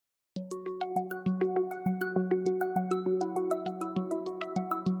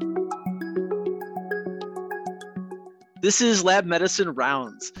This is Lab Medicine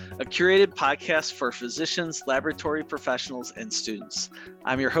Rounds, a curated podcast for physicians, laboratory professionals, and students.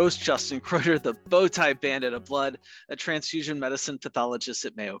 I'm your host, Justin Kreuter, the bow-tie bandit of blood, a transfusion medicine pathologist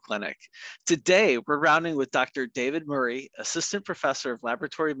at Mayo Clinic. Today, we're rounding with Dr. David Murray, Assistant Professor of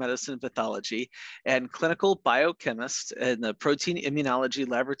Laboratory Medicine and Pathology and Clinical Biochemist in the Protein Immunology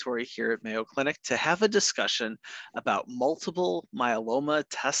Laboratory here at Mayo Clinic to have a discussion about multiple myeloma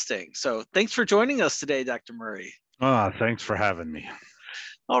testing. So thanks for joining us today, Dr. Murray. Thanks for having me.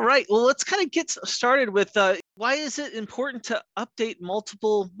 All right, well, let's kind of get started with why is it important to update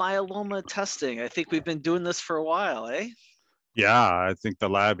multiple myeloma testing? I think we've been doing this for a while, eh? Yeah, I think the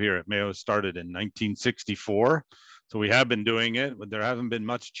lab here at Mayo started in 1964. So we have been doing it, but there haven't been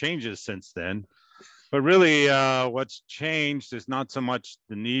much changes since then. But really, what's changed is not so much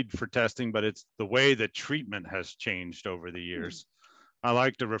the need for testing, but it's the way that treatment has changed over the years. I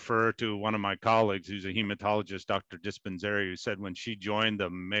like to refer to one of my colleagues who's a hematologist, Dr. Dispenseri, who said when she joined the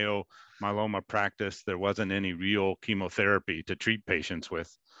Mayo myeloma practice, there wasn't any real chemotherapy to treat patients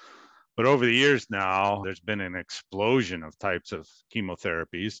with. But over the years now, there's been an explosion of types of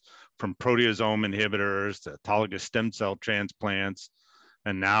chemotherapies, from proteasome inhibitors to autologous stem cell transplants,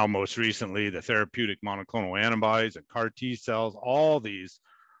 and now most recently, the therapeutic monoclonal antibodies and CAR T cells. All these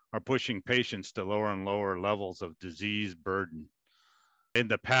are pushing patients to lower and lower levels of disease burden. In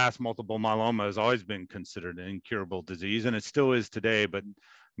the past, multiple myeloma has always been considered an incurable disease, and it still is today. But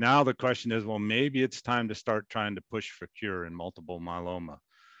now the question is, well, maybe it's time to start trying to push for cure in multiple myeloma.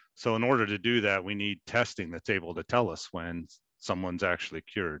 So in order to do that, we need testing that's able to tell us when someone's actually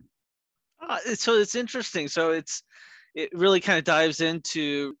cured. So it's interesting. So it really kind of dives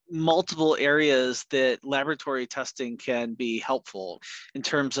into multiple areas that laboratory testing can be helpful in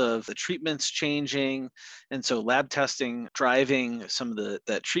terms of the treatments changing. And so lab testing driving some of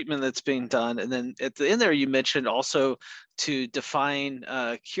the treatment that's being done. And then at the end there, you mentioned also to define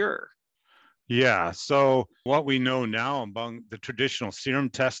cure. Yeah, so what we know now among the traditional serum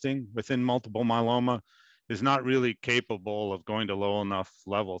testing within multiple myeloma is not really capable of going to low enough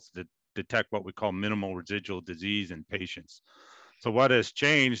levels to detect what we call minimal residual disease in patients. So what has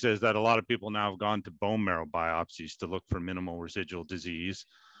changed is that a lot of people now have gone to bone marrow biopsies to look for minimal residual disease.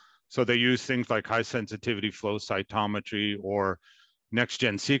 So they use things like high sensitivity flow cytometry or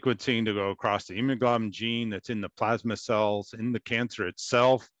next-gen sequencing to go across the immunoglobulin gene that's in the plasma cells, in the cancer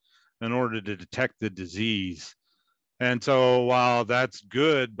itself, in order to detect the disease. And so while that's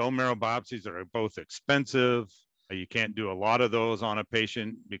good, bone marrow biopsies are both expensive. You can't do a lot of those on a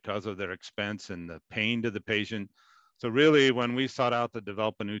patient because of their expense and the pain to the patient. So really, when we sought out to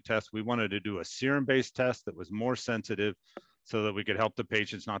develop a new test, we wanted to do a serum-based test that was more sensitive so that we could help the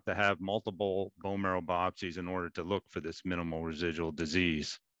patients not to have multiple bone marrow biopsies in order to look for this minimal residual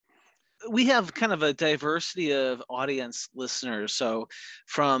disease. We have kind of a diversity of audience listeners. So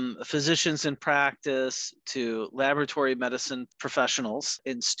from physicians in practice to laboratory medicine professionals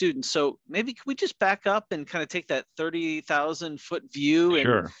and students. So maybe could we just back up and kind of take that 30,000 foot view? And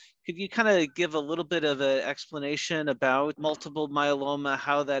Sure. could you kind of give a little bit of an explanation about multiple myeloma,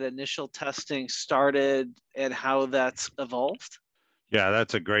 how that initial testing started and how that's evolved? Yeah,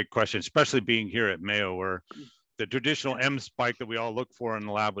 that's a great question, especially being here at Mayo, where the traditional M spike that we all look for in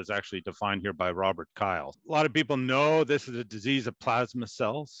the lab was actually defined here by Robert Kyle. A lot of people know this is a disease of plasma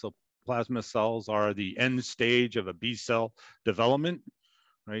cells. So plasma cells are the end stage of a B cell development,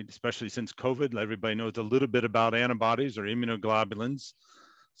 right? Especially since COVID, everybody knows a little bit about antibodies or immunoglobulins.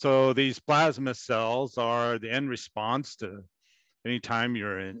 So these plasma cells are the end response to anytime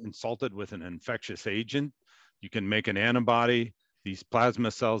you're insulted with an infectious agent. You can make an antibody. These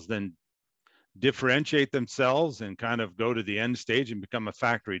plasma cells then differentiate themselves and kind of go to the end stage and become a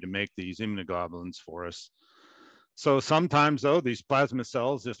factory to make these immunoglobulins for us. So sometimes though, these plasma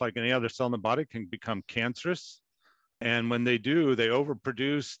cells, just like any other cell in the body, can become cancerous. And when they do, they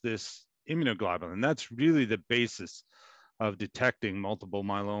overproduce this immunoglobulin. And that's really the basis of detecting multiple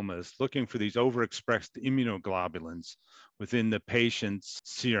myeloma, looking for these overexpressed immunoglobulins within the patient's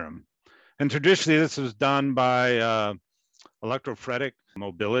serum. And traditionally, this was done by electrophoretic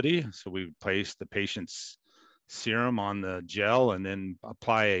mobility. So we would place the patient's serum on the gel and then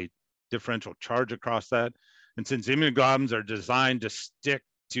apply a differential charge across that. And since immunoglobulins are designed to stick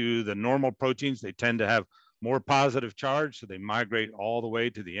to the normal proteins, they tend to have more positive charge. So they migrate all the way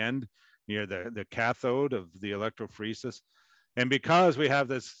to the end near the cathode of the electrophoresis. And because we have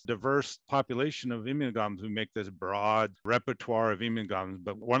this diverse population of immunoglobulins, we make this broad repertoire of immunoglobulins.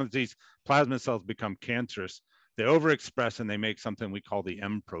 But one of these plasma cells become cancerous, they overexpress and they make something we call the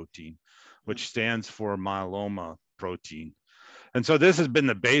M protein, which stands for myeloma protein. And so this has been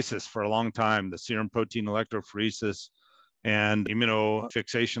the basis for a long time, the serum protein electrophoresis, and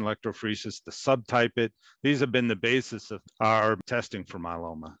immunofixation electrophoresis to subtype it. These have been the basis of our testing for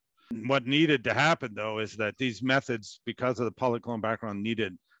myeloma. What needed to happen, though, is that these methods, because of the polyclonal background,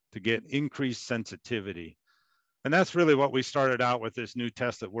 needed to get increased sensitivity. And that's really what we started out with this new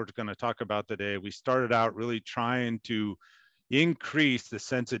test that we're going to talk about today. We started out really trying to increase the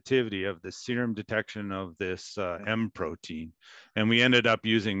sensitivity of the serum detection of this M protein. And we ended up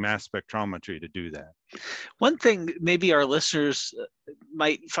using mass spectrometry to do that. One thing maybe our listeners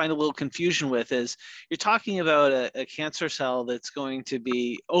might find a little confusion with is you're talking about a cancer cell that's going to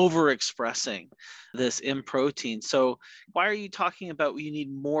be overexpressing this M protein. So why are you talking about you need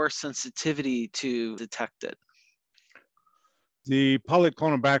more sensitivity to detect it? The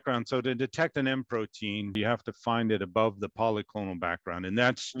polyclonal background, so to detect an M protein, you have to find it above the polyclonal background. And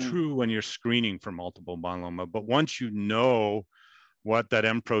that's true when you're screening for multiple myeloma. But once you know what that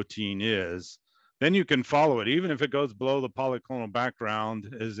M protein is, then you can follow it. Even if it goes below the polyclonal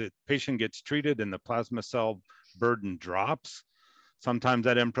background, as the patient gets treated and the plasma cell burden drops, sometimes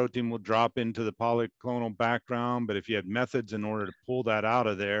that M protein will drop into the polyclonal background. But if you had methods in order to pull that out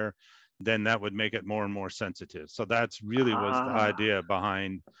of there, then that would make it more and more sensitive. So that's really was the idea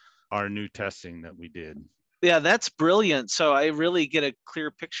behind our new testing that we did. Yeah, that's brilliant. So I really get a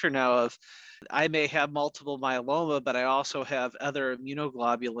clear picture now of I may have multiple myeloma, but I also have other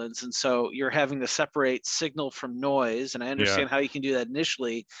immunoglobulins. And so you're having to separate signal from noise. And I understand how you can do that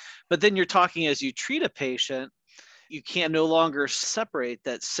initially. But then you're talking as you treat a patient, you can no longer separate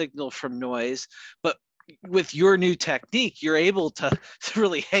that signal from noise. But with your new technique, you're able to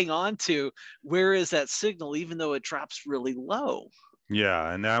really hang on to where is that signal, even though it drops really low.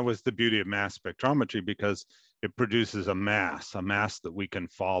 Yeah, and that was the beauty of mass spectrometry, because it produces a mass that we can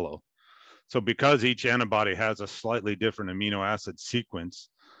follow. So because each antibody has a slightly different amino acid sequence,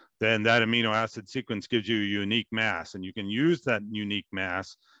 then that amino acid sequence gives you a unique mass, and you can use that unique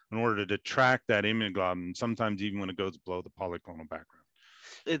mass in order to track that immunoglobulin, sometimes even when it goes below the polyclonal background.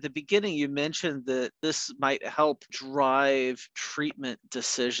 At the beginning, you mentioned that this might help drive treatment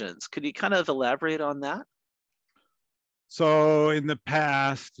decisions. Could you kind of elaborate on that? So in the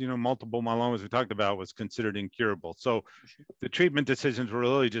past, multiple myeloma we talked about was considered incurable. So the treatment decisions were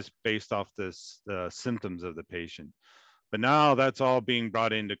really just based off the symptoms of the patient. But now that's all being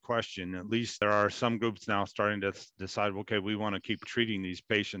brought into question. At least there are some groups now starting to decide, okay, we want to keep treating these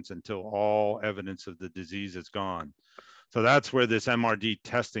patients until all evidence of the disease is gone. So that's where this MRD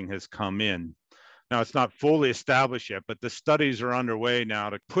testing has come in. Now, it's not fully established yet, but the studies are underway now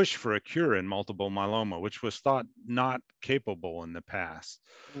to push for a cure in multiple myeloma, which was thought not capable in the past.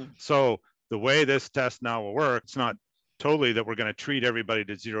 So the way this test now will work, it's not totally that we're going to treat everybody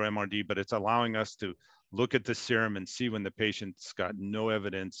to zero MRD, but it's allowing us to look at the serum and see when the patient's got no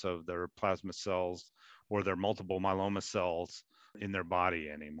evidence of their plasma cells or their multiple myeloma cells in their body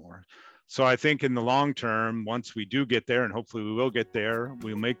anymore. So I think in the long term, once we do get there, and hopefully we will get there,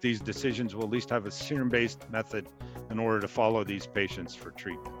 we'll make these decisions. We'll at least have a serum-based method in order to follow these patients for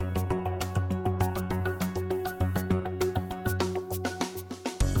treatment.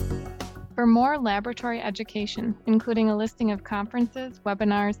 For more laboratory education, including a listing of conferences,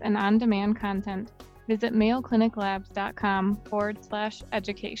 webinars, and on-demand content, visit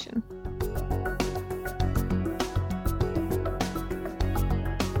mayocliniclabs.com/education.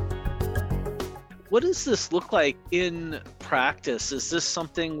 What does this look like in practice? Is this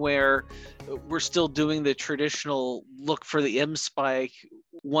something where we're still doing the traditional look for the M spike?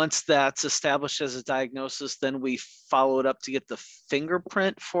 Once that's established as a diagnosis, then we follow it up to get the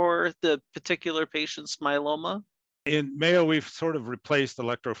fingerprint for the particular patient's myeloma? In Mayo, we've sort of replaced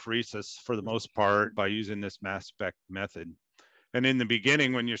electrophoresis for the most part by using this mass spec method. And in the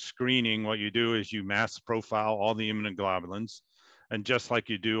beginning, when you're screening, what you do is you mass profile all the immunoglobulins. And just like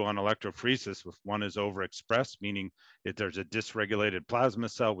you do on electrophoresis, if one is overexpressed, meaning if there's a dysregulated plasma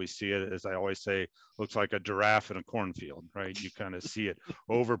cell, we see it, as I always say, looks like a giraffe in a cornfield, right? You kind of see it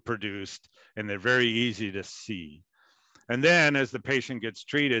overproduced, and they're very easy to see. And then as the patient gets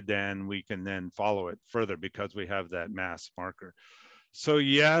treated, then we can then follow it further because we have that mass marker. So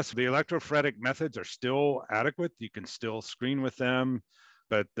yes, the electrophoretic methods are still adequate. You can still screen with them.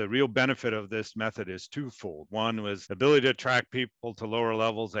 But the real benefit of this method is twofold. One was the ability to track people to lower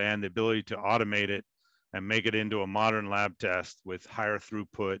levels and the ability to automate it and make it into a modern lab test with higher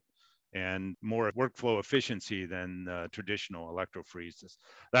throughput and more workflow efficiency than traditional electrophoresis.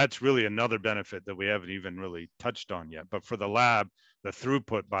 That's really another benefit that we haven't even really touched on yet. But for the lab, the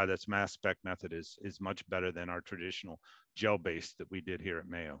throughput by this mass spec method is much better than our traditional gel-based that we did here at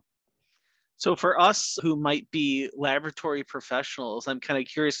Mayo. So for us who might be laboratory professionals, I'm kind of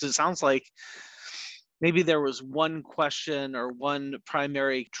curious because it sounds like maybe there was one question or one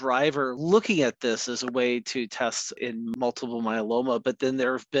primary driver looking at this as a way to test in multiple myeloma, but then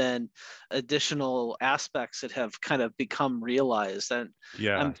there have been additional aspects that have kind of become realized. And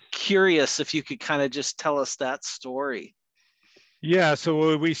I'm curious if you could kind of just tell us that story. Yeah,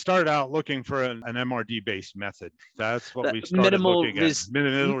 so we started out looking for an MRD-based method. That's what we started looking at.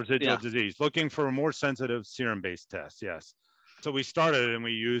 Minimal residual disease, looking for a more sensitive serum-based test, yes. So we started and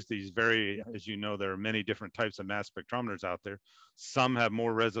we used these as you know, there are many different types of mass spectrometers out there. Some have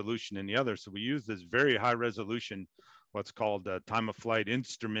more resolution than the others. So we used this very high resolution, what's called a time of flight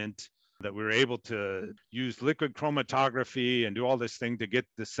instrument, that we were able to use liquid chromatography and do all this thing to get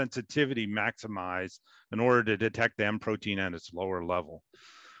the sensitivity maximized in order to detect the M protein at its lower level.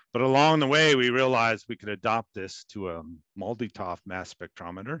 But along the way, we realized we could adopt this to a MALDI-TOF mass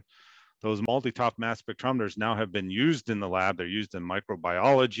spectrometer. Those MALDI-TOF mass spectrometers now have been used in the lab. They're used in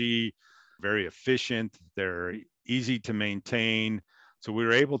microbiology, very efficient, they're easy to maintain. So we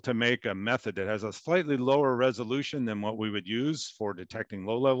were able to make a method that has a slightly lower resolution than what we would use for detecting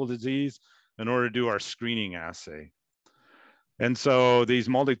low-level disease in order to do our screening assay. And so these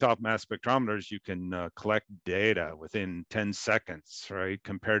MALDI-TOF mass spectrometers, you can collect data within 10 seconds, right?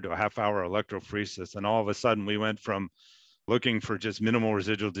 Compared to a half-hour electrophoresis. And all of a sudden we went from looking for just minimal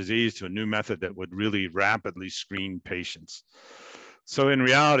residual disease to a new method that would really rapidly screen patients. So in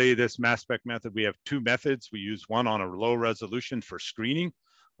reality, this mass spec method, we have two methods. We use one on a low resolution for screening,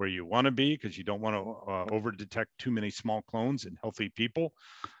 where you want to be because you don't want to over detect too many small clones in healthy people.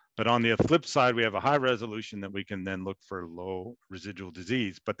 But on the flip side, we have a high resolution that we can then look for low residual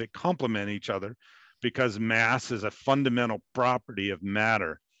disease, but they complement each other because mass is a fundamental property of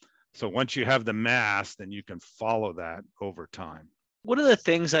matter. So once you have the mass, then you can follow that over time. One of the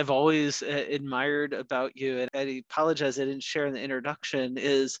things I've always admired about you, and I apologize I didn't share in the introduction,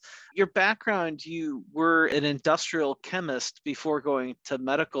 is your background. You were an industrial chemist before going to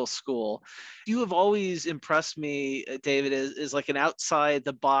medical school. You have always impressed me, David, as like an outside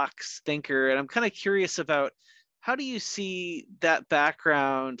the box thinker. And I'm kind of curious about, how do you see that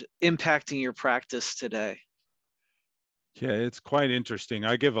background impacting your practice today? Yeah, it's quite interesting.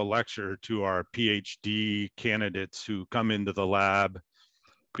 I give a lecture to our PhD candidates who come into the lab,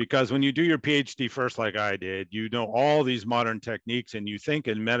 because when you do your PhD first, like I did, you know all these modern techniques and you think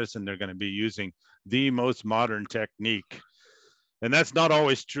in medicine they're going to be using the most modern technique. And that's not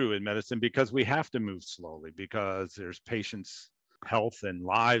always true in medicine, because we have to move slowly because there's patients' health and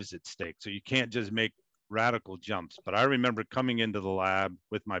lives at stake. So you can't just make radical jumps. But I remember coming into the lab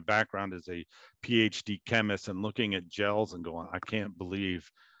with my background as a PhD chemist and looking at gels and going, I can't believe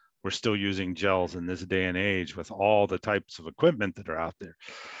we're still using gels in this day and age with all the types of equipment that are out there.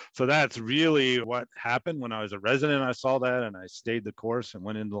 So that's really what happened when I was a resident. I saw that and I stayed the course and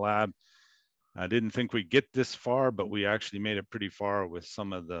went into the lab. I didn't think we'd get this far, but we actually made it pretty far with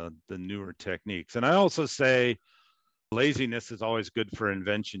some of the newer techniques. And I also say laziness is always good for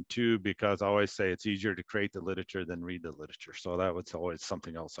invention too, because I always say it's easier to create the literature than read the literature. So that was always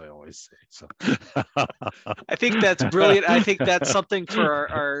something else I always say. So I think that's brilliant. I think that's something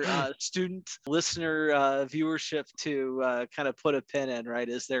for our student listener viewership to kind of put a pin in, right,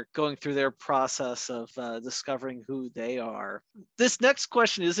 as they're going through their process of discovering who they are. This next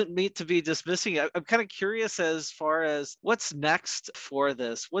question isn't meant to be dismissing. I'm kind of curious as far as what's next for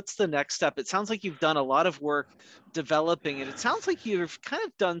this. What's the next step? It sounds like you've done a lot of work developing, and it sounds like you've kind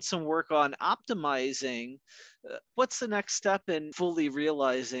of done some work on optimizing. What's the next step in fully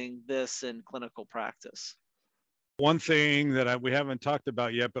realizing this in clinical practice? One thing that we haven't talked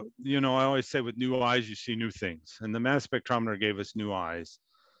about yet, but I always say with new eyes, you see new things. And the mass spectrometer gave us new eyes.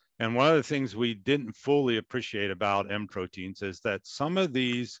 And one of the things we didn't fully appreciate about M proteins is that some of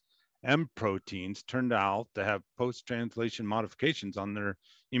these M proteins turned out to have post-translation modifications on their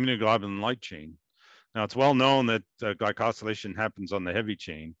immunoglobulin light chain. Now, it's well known that glycosylation happens on the heavy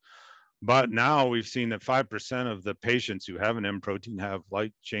chain, but now we've seen that 5% of the patients who have an M protein have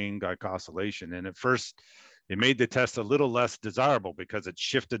light chain glycosylation. And at first, it made the test a little less desirable because it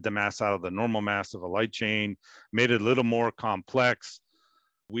shifted the mass out of the normal mass of a light chain, made it a little more complex.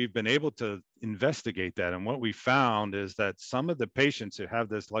 We've been able to investigate that. And what we found is that some of the patients who have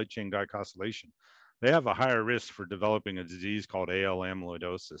this light chain glycosylation, they have a higher risk for developing a disease called AL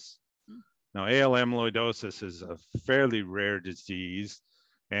amyloidosis. Now, AL amyloidosis is a fairly rare disease,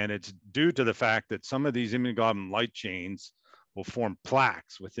 and it's due to the fact that some of these immunoglobulin light chains will form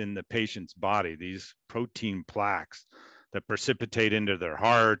plaques within the patient's body, these protein plaques that precipitate into their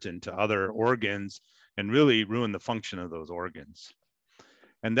heart and to other organs and really ruin the function of those organs.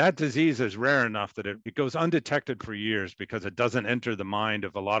 And that disease is rare enough that it goes undetected for years because it doesn't enter the mind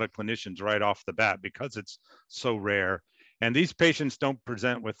of a lot of clinicians right off the bat because it's so rare. And these patients don't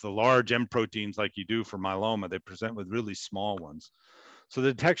present with the large M proteins like you do for myeloma. They present with really small ones. So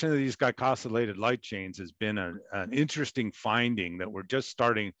the detection of these glycosylated light chains has been an interesting finding that we're just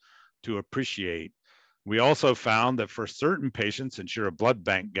starting to appreciate. We also found that for certain patients, since you're a blood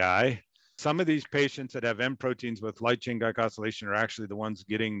bank guy, some of these patients that have M proteins with light chain glycosylation are actually the ones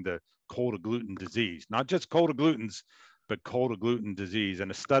getting the cold agglutinin disease, not just cold agglutinins, but cold agglutinin disease. And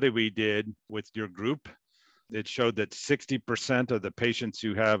a study we did with your group, it showed that 60% of the patients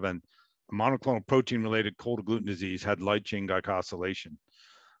who have a monoclonal protein related cold agglutinin disease had light chain glycosylation.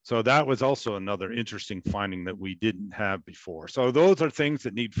 So that was also another interesting finding that we didn't have before. So those are things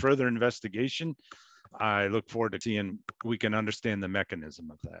that need further investigation. I look forward to seeing we can understand the mechanism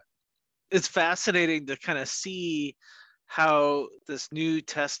of that. It's fascinating to kind of see how this new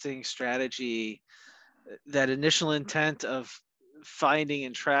testing strategy, that initial intent of finding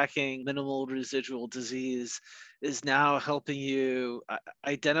and tracking minimal residual disease, is now helping you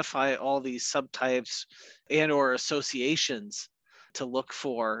identify all these subtypes and or associations to look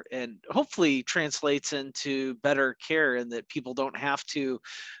for, and hopefully translates into better care, and that people don't have to,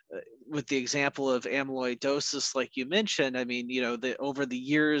 with the example of amyloidosis, like you mentioned, I mean, over the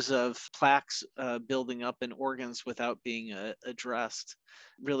years of plaques building up in organs without being addressed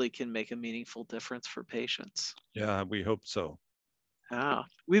really can make a meaningful difference for patients. Yeah, we hope so.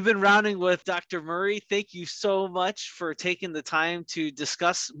 We've been rounding with Dr. Murray. Thank you so much for taking the time to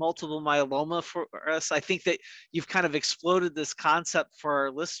discuss multiple myeloma for us. I think that you've kind of exploded this concept for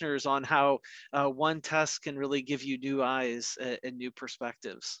our listeners on how one test can really give you new eyes and new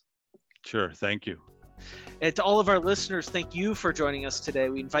perspectives. Sure, thank you. And to all of our listeners, thank you for joining us today.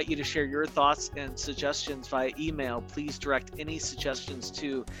 We invite you to share your thoughts and suggestions via email. Please direct any suggestions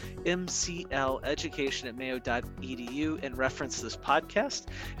to mcleducation@mayo.edu and reference this podcast.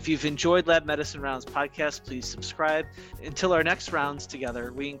 If you've enjoyed Lab Medicine Rounds podcast, please subscribe. Until our next rounds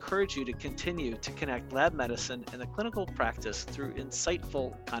together, we encourage you to continue to connect lab medicine and the clinical practice through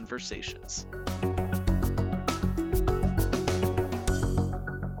insightful conversations.